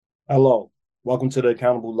Hello, welcome to the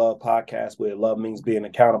Accountable Love Podcast, where love means being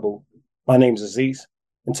accountable. My name is Aziz,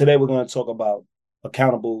 and today we're going to talk about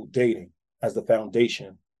accountable dating as the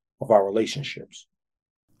foundation of our relationships.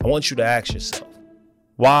 I want you to ask yourself,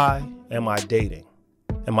 why am I dating?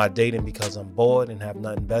 Am I dating because I'm bored and have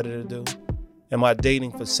nothing better to do? Am I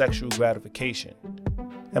dating for sexual gratification?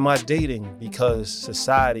 Am I dating because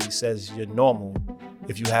society says you're normal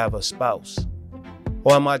if you have a spouse?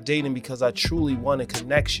 Or am I dating because I truly want a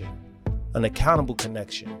connection, an accountable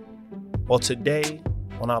connection? Well, today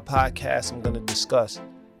on our podcast, I'm going to discuss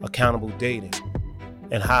accountable dating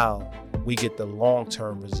and how we get the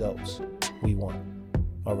long-term results we want.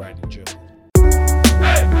 All right, enjoy.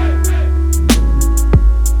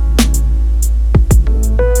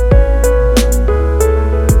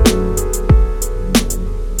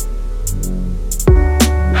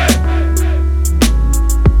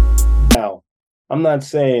 Now, I'm not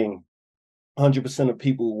saying 100% of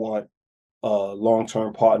people want a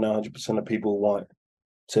long-term partner, 100% of people want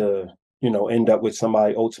to, end up with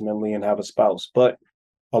somebody ultimately and have a spouse. But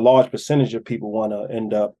a large percentage of people want to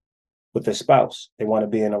end up with a spouse. They want to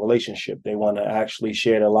be in a relationship. They want to actually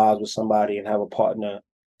share their lives with somebody and have a partner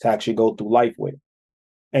to actually go through life with.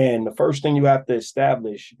 And the first thing you have to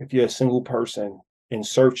establish, if you're a single person in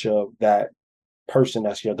search of that person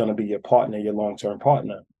that's going to be your partner, your long-term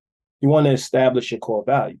partner, you want to establish your core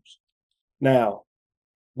values. Now,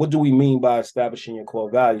 what do we mean by establishing your core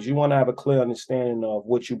values? You want to have a clear understanding of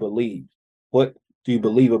what you believe. What do you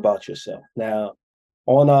believe about yourself? Now,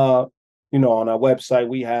 on our website,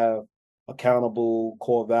 we have accountable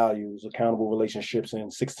core values, accountable relationships,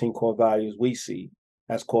 and 16 core values we see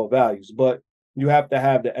as core values. But you have to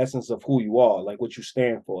have the essence of who you are, like what you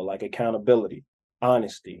stand for, like accountability,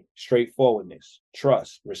 honesty, straightforwardness,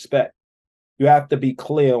 trust, respect. You have to be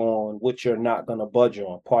clear on what you're not going to budge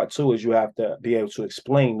on. Part two is you have to be able to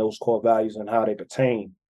explain those core values and how they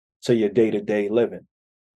pertain to your day-to-day living,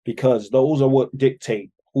 because those are what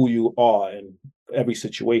dictate who you are in every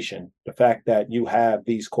situation. The fact that you have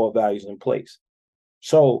these core values in place.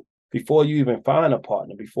 So before you even find a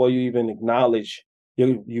partner, before you even acknowledge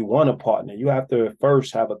you want a partner, you have to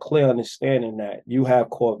first have a clear understanding that you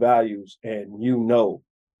have core values and you know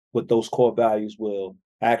what those core values will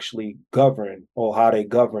actually govern or how they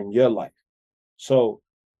govern your life. So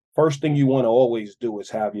first thing you want to always do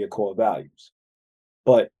is have your core values.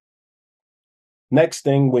 But next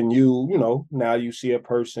thing, when now you see a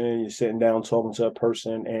person, you're sitting down talking to a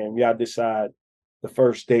person, and y'all decide the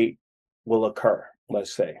first date will occur,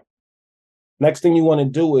 let's say. Next thing you want to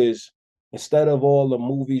do is, instead of all the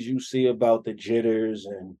movies you see about the jitters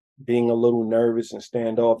and being a little nervous and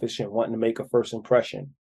standoffish and wanting to make a first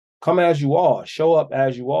impression, come as you are, show up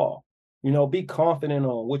as you are. Be confident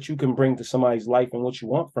on what you can bring to somebody's life and what you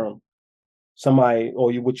want from somebody,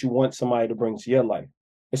 or what you want somebody to bring to your life.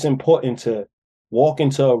 It's important to walk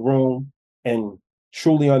into a room and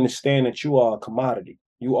truly understand that you are a commodity.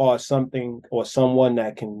 You are something or someone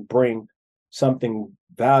that can bring something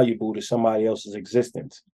valuable to somebody else's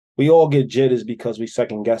existence. We all get jitters because we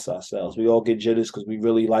second guess ourselves. We all get jitters because we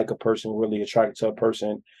really like a person, really attracted to a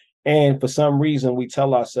person. And for some reason, we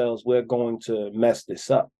tell ourselves we're going to mess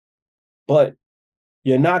this up. But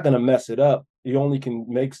you're not going to mess it up. You only can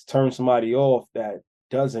turn somebody off that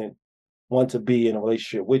doesn't want to be in a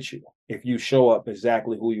relationship with you. If you show up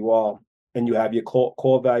exactly who you are and you have your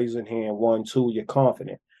core values in hand, 1, 2, you're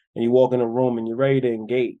confident, and you walk in a room and you're ready to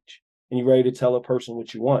engage and you're ready to tell a person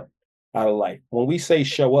what you want out of life. When we say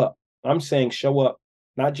show up, I'm saying show up,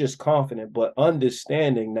 not just confident, but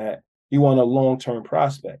understanding that you want a long-term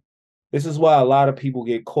prospect. This is why a lot of people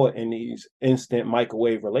get caught in these instant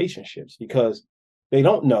microwave relationships, because they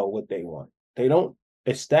don't know what they want. They don't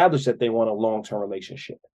establish that they want a long-term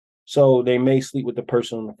relationship. So they may sleep with the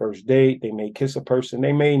person on the first date. They may kiss a person.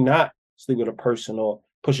 They may not sleep with a person or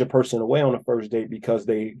push a person away on the first date because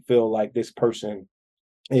they feel like this person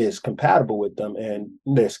is compatible with them and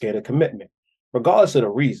they're scared of commitment. Regardless of the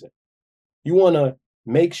reason, you want to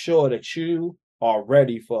make sure that you are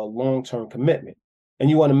ready for a long-term commitment. And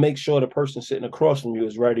you want to make sure the person sitting across from you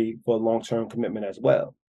is ready for a long-term commitment as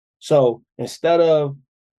well. So instead of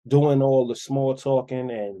doing all the small talking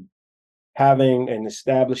and having and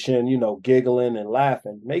establishing, giggling and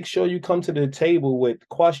laughing, make sure you come to the table with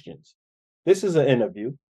questions. This is an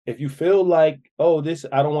interview. If you feel like, I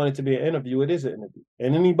don't want it to be an interview, it is an interview.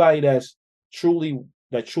 And anybody that truly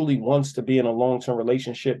wants to be in a long-term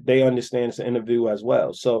relationship, they understand it's an interview as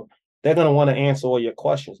well. So they're going to want to answer all your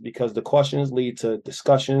questions, because the questions lead to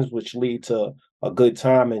discussions, which lead to a good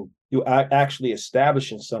time. And you are actually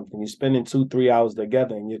establishing something. You're spending 2-3 hours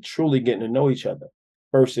together and you're truly getting to know each other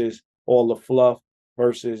versus all the fluff,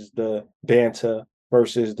 versus the banter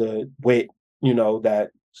versus the wit, that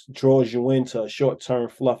draws you into a short-term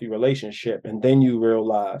fluffy relationship. And then you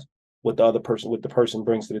realize what the person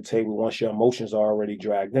brings to the table once your emotions are already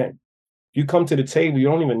dragged in. You come to the table, you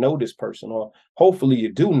don't even know this person, or hopefully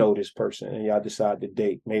you do know this person and y'all decide to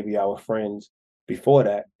date. Maybe our friends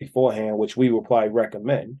beforehand, which we would probably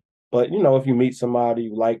recommend. But if you meet somebody,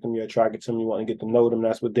 you like them, you're attracted to them, you want to get to know them,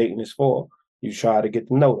 that's what dating is for. You try to get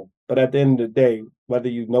to know them. But at the end of the day, whether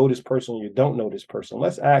you know this person or you don't know this person,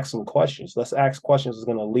 let's ask some questions. Let's ask questions that's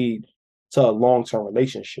going to lead to a long-term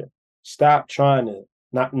relationship. Stop trying to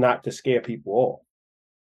not to scare people off.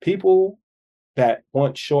 People that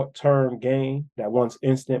want short-term gain, that wants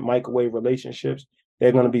instant microwave relationships,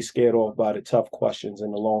 they're going to be scared off by the tough questions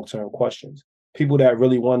and the long-term questions. People that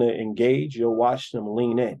really want to engage, you'll watch them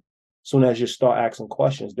lean in. As soon as you start asking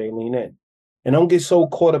questions, they lean in. And don't get so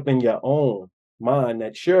caught up in your own mind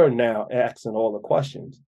that you're now asking all the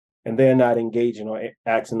questions and they're not engaging or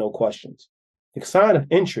asking no questions. The sign of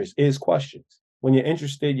interest is questions. When you're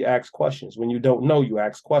interested, you ask questions. When you don't know, you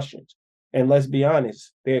ask questions. And let's be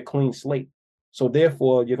honest, they're a clean slate. So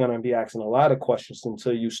therefore, you're going to be asking a lot of questions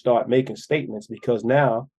until you start making statements, because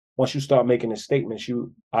now, once you start making the statements,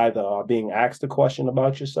 you either are being asked a question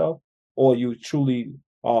about yourself or you truly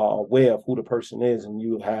are aware of who the person is and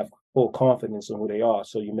you have full confidence in who they are.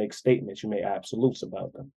 So you make statements, you make absolutes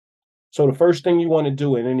about them. So the first thing you want to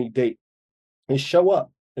do in any date is show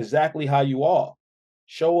up exactly how you are.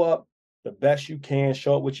 Show up the best you can,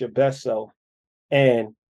 show up with your best self, and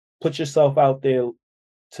put yourself out there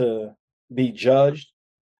to be judged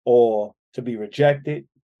or to be rejected,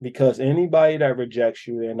 because anybody that rejects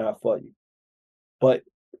you, they're not for you. But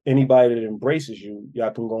anybody that embraces you,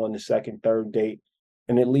 y'all can go on the second, third date,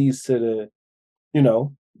 and it leads to the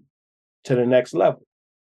next level.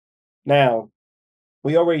 Now,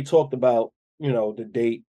 we already talked about, the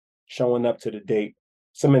date, showing up to the date,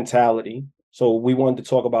 some mentality. So we wanted to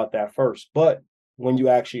talk about that first. But when you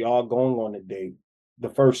actually are going on a date, the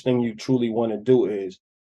first thing you truly want to do is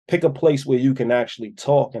pick a place where you can actually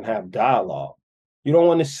talk and have dialogue. You don't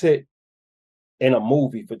want to sit in a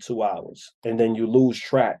movie for 2 hours and then you lose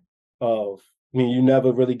track of, you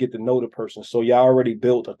never really get to know the person. So you already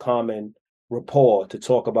built a common rapport to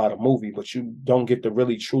talk about a movie, but you don't get to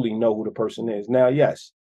really truly know who the person is. Now,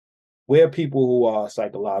 yes, we're people who are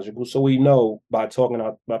psychological. So we know by talking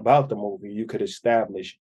about the movie, you could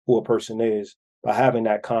establish who a person is by having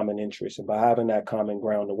that common interest and by having that common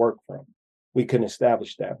ground to work from. We can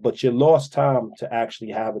establish that. But you lost time to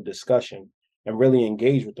actually have a discussion and really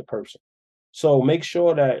engage with the person. So make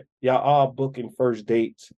sure that y'all are booking first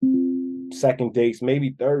dates, second dates,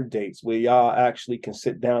 maybe third dates, where y'all actually can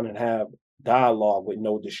sit down and have dialogue with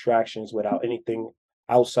no distractions, without anything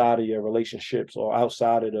outside of your relationships or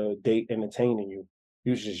outside of the date entertaining you.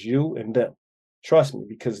 It's just you and them. Trust me,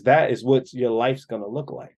 because that is what your life's going to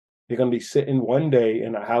look like. You're going to be sitting one day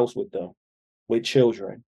in a house with them, with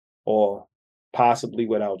children, or possibly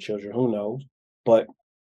without children, who knows? But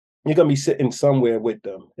you're going to be sitting somewhere with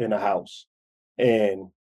them in a house and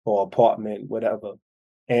or apartment, whatever.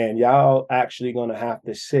 And y'all actually going to have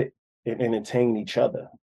to sit and entertain each other.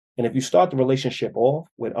 And if you start the relationship off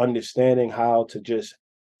with understanding how to just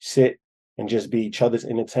sit and just be each other's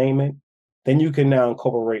entertainment, then you can now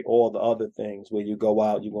incorporate all the other things where you go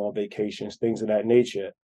out, you go on vacations, things of that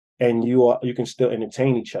nature, and you can still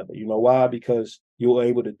entertain each other. You know why? Because you were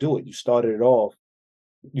able to do it. You started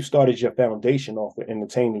your foundation off with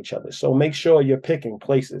entertaining each other. So make sure you're picking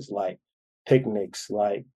places like picnics,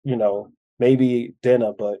 like, maybe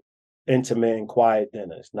dinner, but intimate and quiet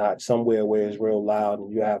dinners, not somewhere where it's real loud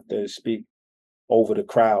and you have to speak over the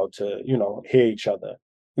crowd to, hear each other.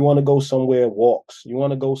 You want to go somewhere, walks. You want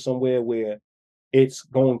to go somewhere where it's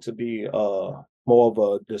going to be more of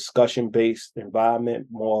a discussion-based environment,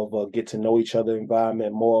 more of a get to know each other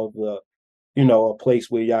environment, more of a place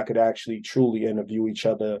where y'all could actually truly interview each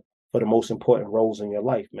other for the most important roles in your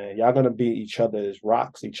life, man. Y'all gonna be each other's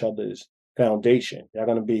rocks, each other's foundation. Y'all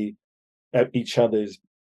gonna be at each other's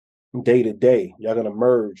day to day. Y'all gonna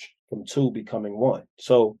merge from two becoming one.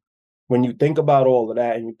 So when you think about all of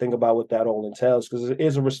that and you think about what that all entails, because it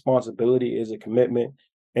is a responsibility, it is a commitment,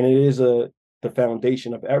 and it is the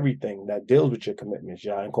foundation of everything that deals with your commitments.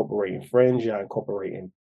 Y'all incorporating friends, y'all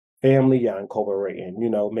incorporating family, y'all incorporating,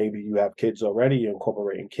 maybe you have kids already, you're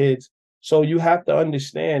incorporating kids. So you have to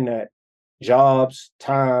understand that jobs,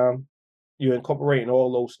 time, you're incorporating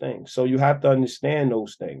all those things. So you have to understand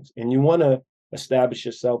those things. And you want to establish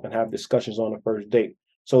yourself and have discussions on the first date.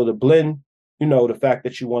 So the blend, the fact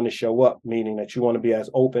that you want to show up, meaning that you want to be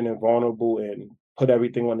as open and vulnerable and put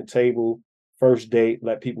everything on the table first date,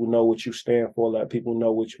 let people know what you stand for, let people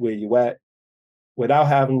know where you at. Without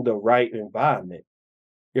having the right environment,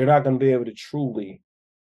 you're not going to be able to truly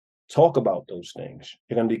talk about those things.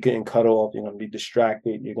 You're going to be getting cut off. You're going to be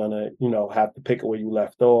distracted. You're going to, have to pick it where you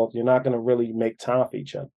left off. You're not going to really make time for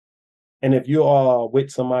each other. And if you are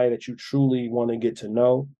with somebody that you truly want to get to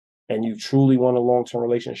know and you truly want a long-term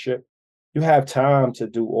relationship, you have time to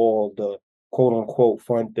do all the quote unquote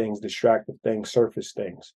fun things, distractive things, surface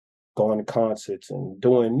things, going to concerts and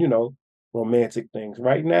doing, romantic things.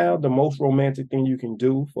 Right now, the most romantic thing you can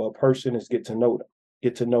do for a person is get to know them,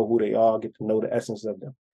 get to know who they are, get to know the essence of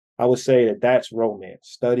them. I would say that that's romance,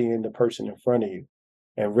 studying the person in front of you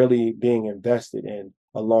and really being invested in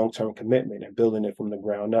a long-term commitment and building it from the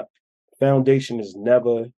ground up. Foundation is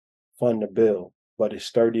never fun to build, but it's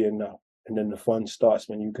sturdy enough. And then the fun starts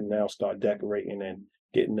when you can now start decorating and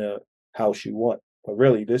getting the house you want. But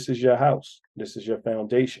really, this is your house. This is your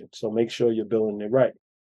foundation. So make sure you're building it right.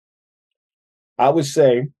 I would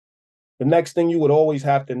say the next thing you would always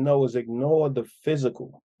have to know is ignore the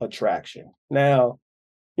physical attraction. Now,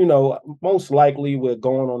 most likely we're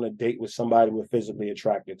going on a date with somebody we're physically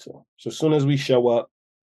attracted to. So as soon as we show up,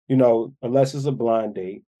 unless it's a blind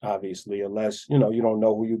date, obviously, unless, you don't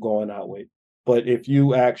know who you're going out with. But if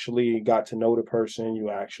you actually got to know the person, you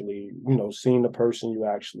actually, seen the person, you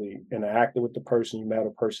actually interacted with the person, you met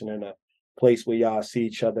a person in a place where y'all see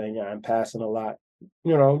each other and y'all passing a lot,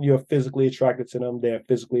 you're physically attracted to them, they're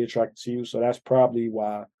physically attracted to you. So that's probably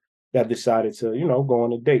why they decided to, go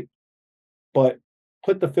on a date. But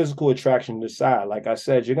put the physical attraction aside. Like I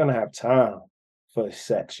said, you're going to have time for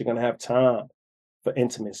sex. You're going to have time for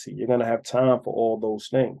intimacy. You're going to have time for all those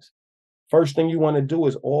things. First thing you want to do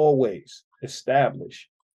is always establish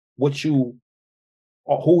who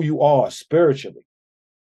you are spiritually,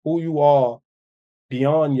 who you are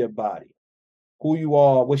beyond your body, who you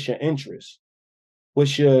are, what's your interests,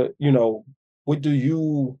 what's your, what do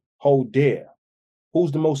you hold dear?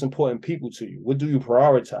 Who's the most important people to you? What do you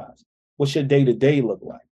prioritize? What's your day-to-day look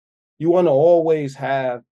like? You want to always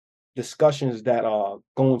have discussions that are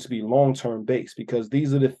going to be long-term based, because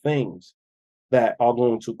these are the things that are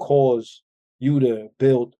going to cause you to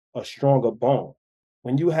build a stronger bond.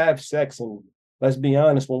 When you have sex, and let's be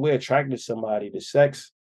honest, when we're attracted to somebody, the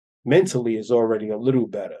sex mentally is already a little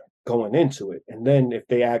better going into it. And then if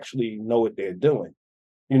they actually know what they're doing,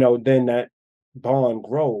 then that bond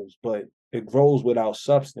grows, but it grows without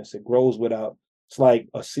substance. It grows without, it's like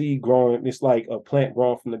a seed growing, it's like a plant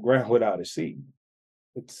growing from the ground without a seed.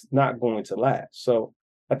 It's not going to last. So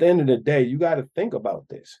at the end of the day, you got to think about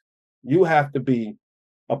this. You have to be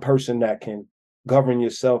a person that can govern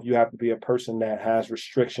yourself. You have to be a person that has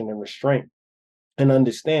restriction and restraint and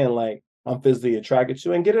understand, like, I'm physically attracted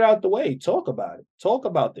to, and get it out the way. Talk about it. Talk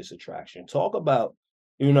about this attraction. Talk about,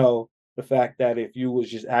 the fact that if you was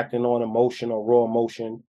just acting on emotion or raw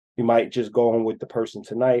emotion, you might just go on with the person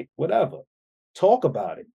tonight, whatever. Talk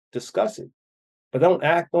about it. Discuss it. But don't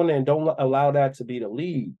act on it, and don't allow that to be the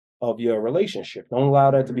lead of your relationship. Don't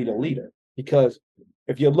allow that to be the leader. Because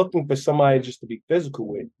if you're looking for somebody just to be physical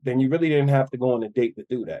with, then you really didn't have to go on a date to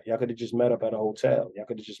do that. Y'all could have just met up at a hotel. Y'all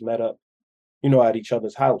could have just met up, at each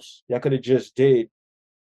other's house. Y'all could have just did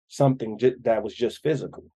something that was just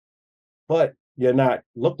physical. But you're not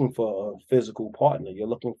looking for a physical partner. You're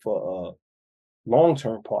looking for a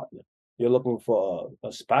long-term partner. You're looking for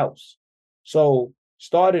a spouse. So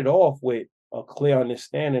start it off with a clear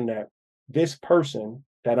understanding that this person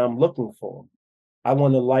that I'm looking for, I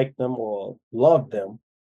want to like them or love them.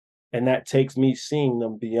 And that takes me seeing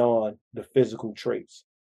them beyond the physical traits.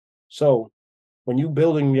 So when you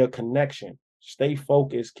building your connection, stay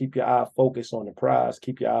focused, keep your eye focused on the prize,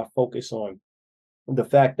 keep your eye focused on the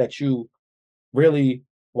fact that you really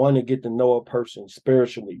want to get to know a person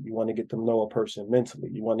spiritually. You want to get to know a person mentally.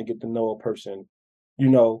 You want to get to know a person,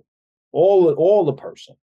 all the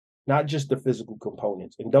person, not just the physical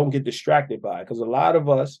components. And don't get distracted by it, because a lot of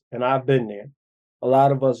us, and I've been there, a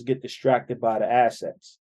lot of us get distracted by the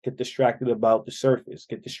assets, get distracted about the surface,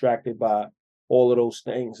 get distracted by all of those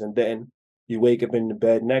things. And then you wake up in the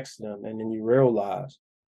bed next to them, and then you realize,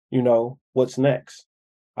 what's next?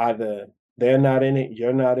 Either they're not in it,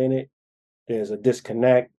 you're not in it, there's a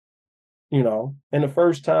disconnect, and the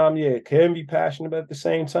first time, yeah, it can be passionate, but at the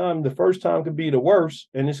same time, the first time could be the worst.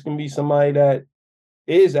 And this can be somebody that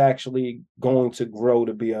is actually going to grow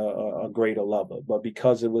to be a greater lover. But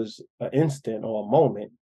because it was an instant or a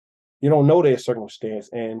moment, you don't know their circumstance,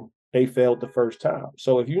 and they failed the first time.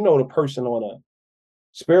 So if you know the person on a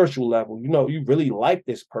spiritual level, you really like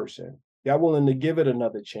this person, you're willing to give it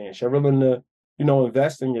another chance. You're willing to,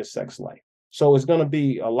 invest in your sex life. So it's going to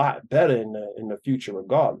be a lot better in the future,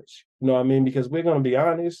 regardless. You know what I mean? Because we're going to be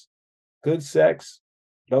honest, good sex,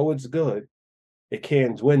 though it's good, it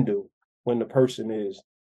can dwindle when the person is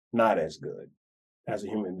not as good as a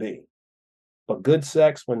human being. But good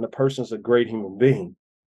sex, when the person's a great human being,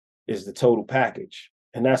 is the total package.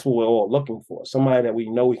 And that's what we're all looking for. Somebody that we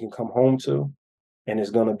know we can come home to and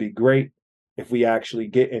it's going to be great if we actually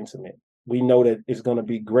get intimate. We know that it's going to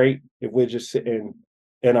be great if we're just sitting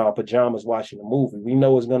in our pajamas watching a movie. We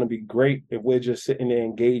know it's going to be great if we're just sitting there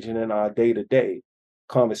engaging in our day-to-day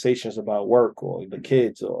conversations about work or the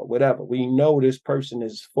kids or whatever. We know this person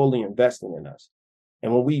is fully investing in us.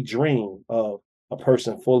 And when we dream of a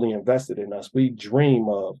person fully invested in us, we dream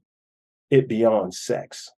of it beyond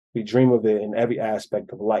sex. We dream of it in every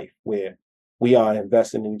aspect of life where we are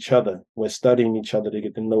investing in each other. We're studying each other to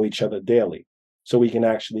get to know each other daily so we can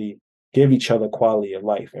actually give each other quality of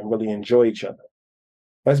life and really enjoy each other.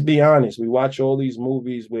 Let's be honest. We watch all these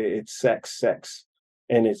movies where it's sex,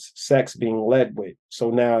 and it's sex being led with.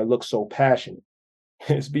 So now it looks so passionate.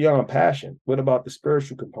 It's beyond passion. What about the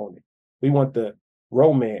spiritual component? We want the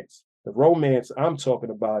romance. The romance I'm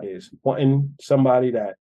talking about is wanting somebody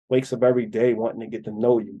that wakes up every day wanting to get to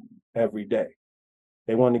know you every day.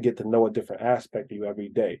 They want to get to know a different aspect of you every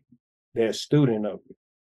day. They're a student of you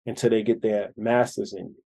until they get their master's in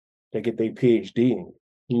you. They get their PhD in you,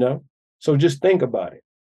 you know? So just think about it.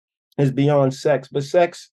 It's beyond sex. But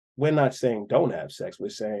sex, we're not saying don't have sex. We're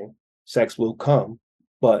saying sex will come,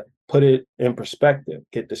 but put it in perspective.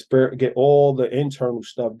 Get the spirit, get all the internal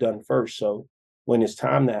stuff done first. So when it's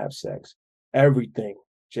time to have sex, everything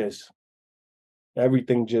just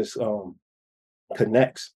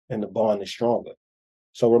connects and the bond is stronger.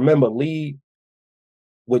 So remember, lead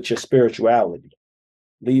with your spirituality,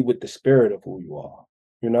 lead with the spirit of who you are,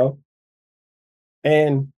 you know?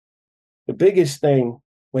 And the biggest thing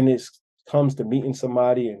when it comes to meeting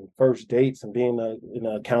somebody and first dates and being in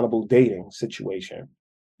an accountable dating situation,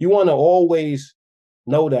 you want to always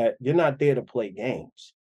know that you're not there to play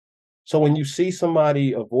games. So when you see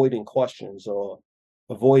somebody avoiding questions or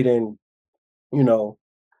avoiding, you know,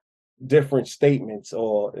 different statements,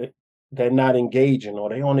 or they're not engaging, or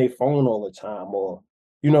they on their phone all the time, or,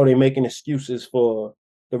 you know, they're making excuses for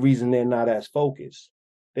the reason they're not as focused.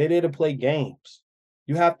 They're there to play games.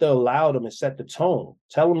 You have to allow them and set the tone.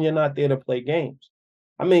 Tell them you're not there to play games.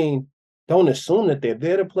 I mean, don't assume that they're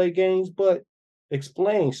there to play games, but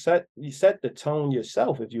explain, set the tone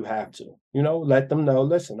yourself if you have to. You know, let them know,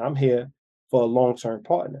 listen, I'm here for a long-term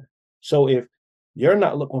partner. So if you're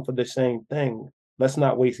not looking for the same thing, let's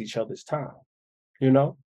not waste each other's time. You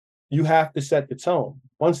know, you have to set the tone.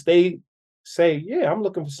 Once they say, yeah, I'm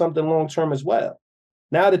looking for something long-term as well.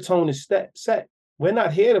 Now the tone is set. We're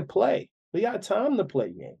not here to play. We got time to play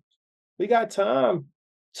games. We got time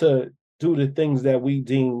to do the things that we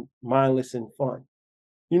deem mindless and fun,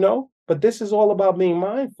 you know? But this is all about being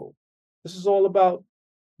mindful. This is all about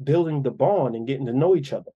building the bond and getting to know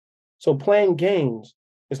each other. So playing games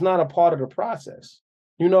is not a part of the process.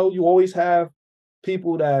 You know, you always have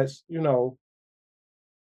people that's, you know,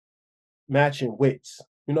 matching wits.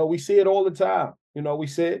 You know, we see it all the time. You know,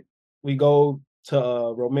 we go to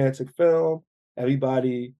a romantic film,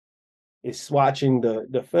 everybody is watching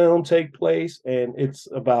the film take place, and it's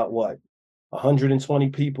about what, 120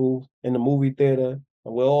 people in the movie theater,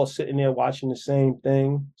 and we're all sitting there watching the same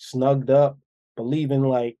thing, snugged up, believing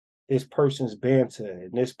like this person's banter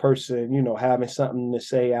and this person, you know, having something to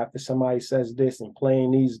say after somebody says this, and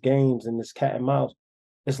playing these games and this cat and mouse.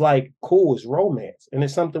 It's like cool, it's romance, and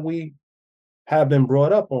it's something we have been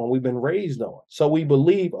brought up on, we've been raised on. So we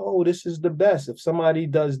believe, oh, this is the best. If somebody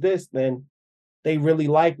does this, then they really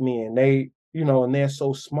like me, and they, you know, and they're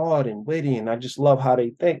so smart and witty, and I just love how they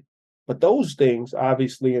think. But those things,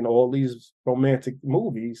 obviously, in all these romantic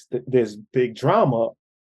movies, there's big drama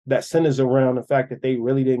that centers around the fact that they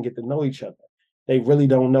really didn't get to know each other. They really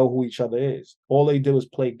don't know who each other is. All they do is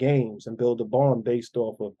play games and build a bond based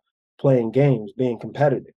off of playing games, being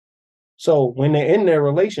competitive. So when they're in their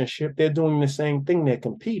relationship, they're doing the same thing. They're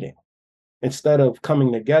competing. Instead of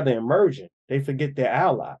coming together and merging, they forget their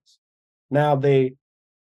allies. Now they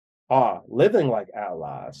are living like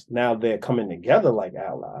allies. Now they're coming together like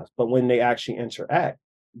allies. But when they actually interact,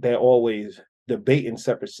 they're always debating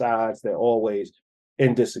separate sides. They're always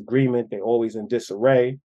in disagreement. They're always in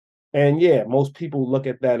disarray. And yeah, most people look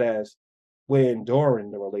at that as we're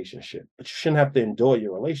enduring the relationship, but you shouldn't have to endure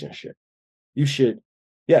your relationship. You should,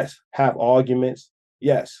 yes, have arguments.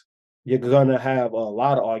 Yes, you're going to have a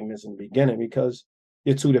lot of arguments in the beginning because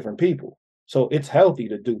you're two different people. So it's healthy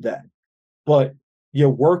to do that. But you're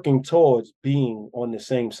working towards being on the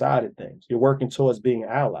same side of things. You're working towards being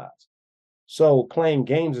allies. So playing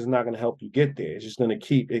games is not going to help you get there. It's just going to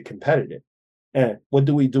keep it competitive. And what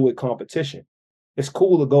do we do with competition? It's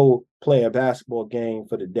cool to go play a basketball game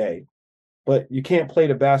for the day, but you can't play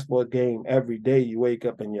the basketball game every day you wake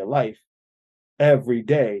up in your life, every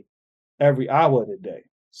day, every hour of the day.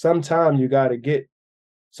 Sometimes you got to get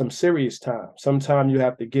some serious time. Sometimes you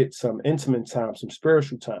have to get some intimate time, some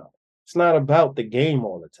spiritual time. It's not about the game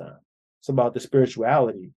all the time. It's about the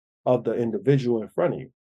spirituality of the individual in front of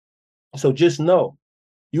you. So just know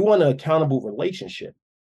you want an accountable relationship.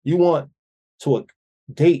 You want to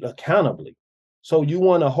date accountably. So you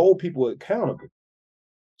want to hold people accountable.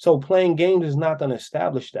 So playing games is not going to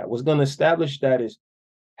establish that. What's going to establish that is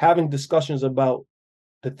having discussions about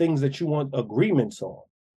the things that you want agreements on.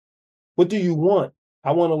 What do you want?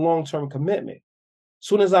 I want a long-term commitment. As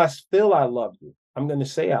soon as I feel I love you, I'm going to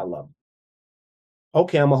say I love you.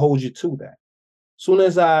 Okay, I'm going to hold you to that. As soon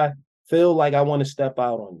as I feel like I want to step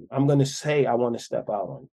out on you, I'm going to say I want to step out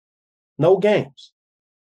on you. No games.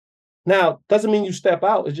 Now, doesn't mean you step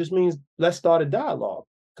out. It just means let's start a dialogue.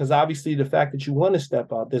 Because obviously the fact that you want to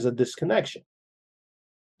step out, there's a disconnection.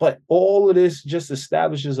 But all of this just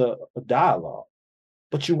establishes a dialogue.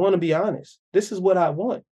 But you want to be honest. This is what I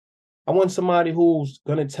want. I want somebody who's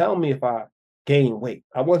going to tell me if I gain weight.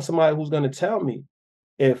 I want somebody who's going to tell me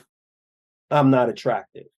if I'm not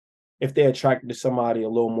attractive, if they're attracted to somebody a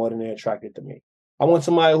little more than they're attracted to me. I want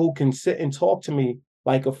somebody who can sit and talk to me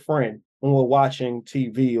like a friend when we're watching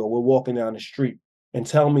TV or we're walking down the street and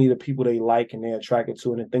tell me the people they like and they're attracted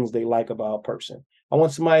to and the things they like about a person. I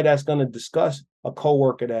want somebody that's going to discuss a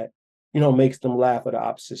coworker that, makes them laugh at the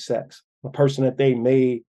opposite sex, a person that they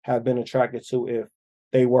may have been attracted to if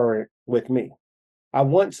they weren't with me. I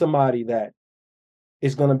want somebody that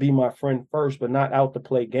is going to be my friend first, but not out to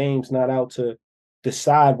play games, not out to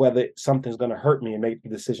decide whether something's going to hurt me and make the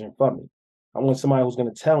decision for me. I want somebody who's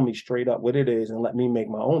going to tell me straight up what it is and let me make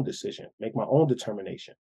my own decision, make my own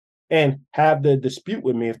determination, and have the dispute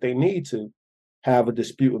with me if they need to have a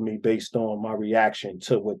dispute with me based on my reaction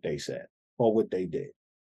to what they said or what they did.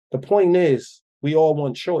 The point is, we all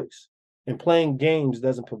want choice, and playing games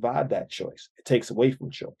doesn't provide that choice. It takes away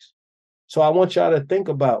from choice. So I want y'all to think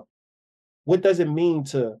about, what does it mean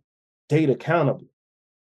to date accountably?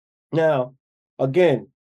 Now, again,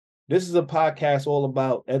 this is a podcast all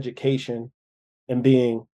about education and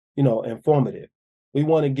being, informative. We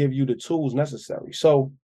want to give you the tools necessary.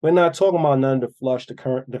 So we're not talking about none of the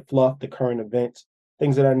fluff, the current events,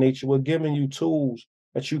 things of that nature. We're giving you tools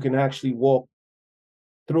that you can actually walk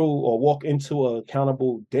through or walk into an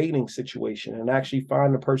accountable dating situation and actually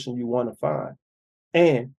find the person you want to find.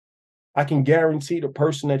 And I can guarantee the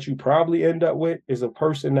person that you probably end up with is a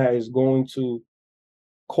person that is going to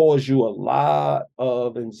cause you a lot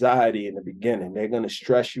of anxiety in the beginning. They're going to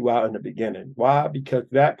stress you out in the beginning. Why? Because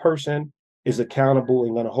that person is accountable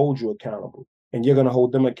and going to hold you accountable, and you're going to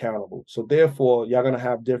hold them accountable. So therefore, y'all going to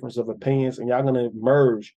have difference of opinions, and y'all going to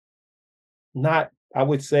merge. Not, I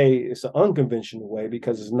would say it's an unconventional way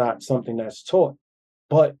because it's not something that's taught,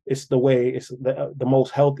 but it's the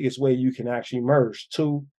most healthiest way you can actually merge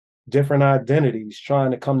two different identities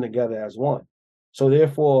trying to come together as one. So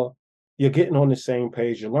therefore, you're getting on the same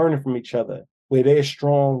page. You're learning from each other. Where they're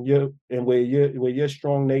strong, where you're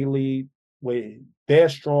strong, they lead. Where they're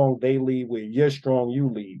strong, they lead. Where you're strong, you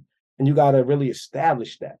lead. And you got to really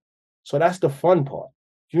establish that. So that's the fun part.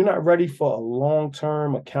 If you're not ready for a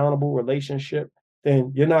long-term accountable relationship,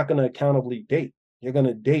 then you're not going to accountably date. You're going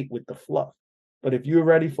to date with the fluff. But if you're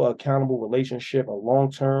ready for an accountable relationship, a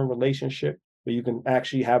long-term relationship, where you can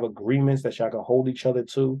actually have agreements that y'all can hold each other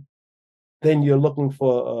to, then you're looking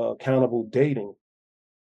for an accountable dating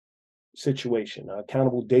situation, an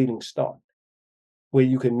accountable dating start, where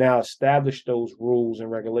you can now establish those rules and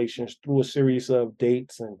regulations through a series of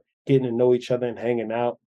dates and getting to know each other and hanging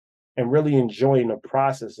out and really enjoying the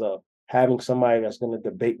process of having somebody that's going to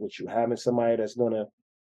debate with you, having somebody that's going to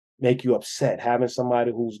make you upset, having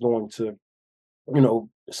somebody who's going to,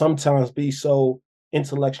 sometimes be so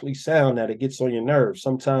intellectually sound that it gets on your nerves,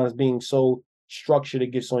 sometimes being so structured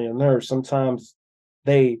it gets on your nerves, sometimes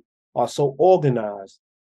they are so organized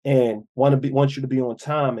and want you to be on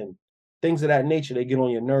time and things of that nature. They get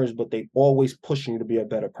on your nerves, but they always pushing you to be a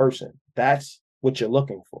better person. That's what you're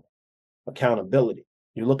looking for. Accountability.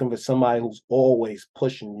 You're looking for somebody who's always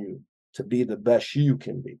pushing you to be the best you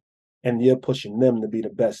can be, and you're pushing them to be the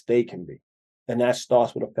best they can be. And that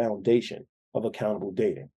starts with a foundation of accountable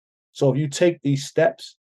dating. So if you take these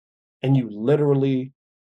steps and you literally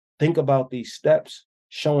think about these steps,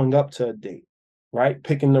 showing up to a date, right?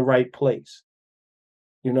 Picking the right place.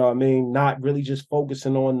 You know what I mean? Not really just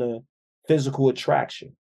focusing on the physical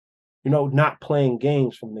attraction, not playing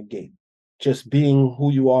games from the gate. just being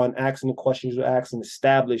who you are and asking the questions you ask and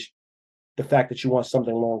establish the fact that you want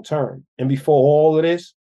something long term. And before all of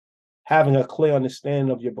this, having a clear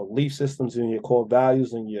understanding of your belief systems and your core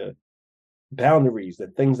values and your boundaries, the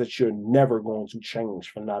things that you're never going to change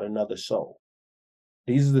for not another soul.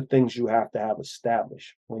 These are the things you have to have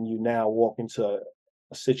established when you now walk into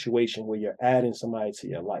a situation where you're adding somebody to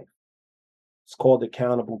your life. It's called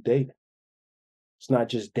accountable dating. It's not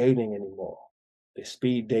just dating anymore. There's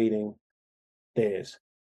speed dating. There's,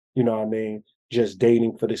 just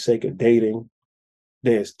dating for the sake of dating.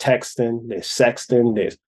 There's texting, there's sexting,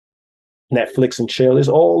 there's Netflix and chill. There's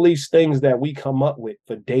all these things that we come up with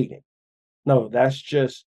for dating. No, that's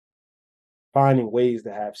just finding ways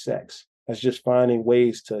to have sex. That's just finding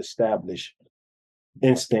ways to establish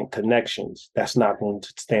instant connections. That's not going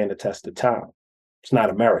to stand the test of time. It's not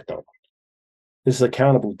a marathon. This is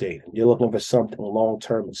accountable dating. You're looking for something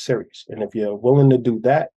long-term and serious. And if you're willing to do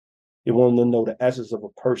that, you're willing to know the essence of a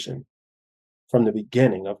person from the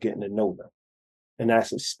beginning of getting to know them. And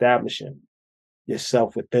that's establishing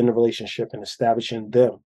yourself within the relationship and establishing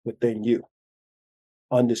them within you.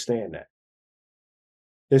 Understand that.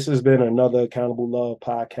 This has been another Accountable Love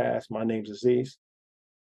podcast. My name's Aziz,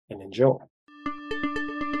 and enjoy.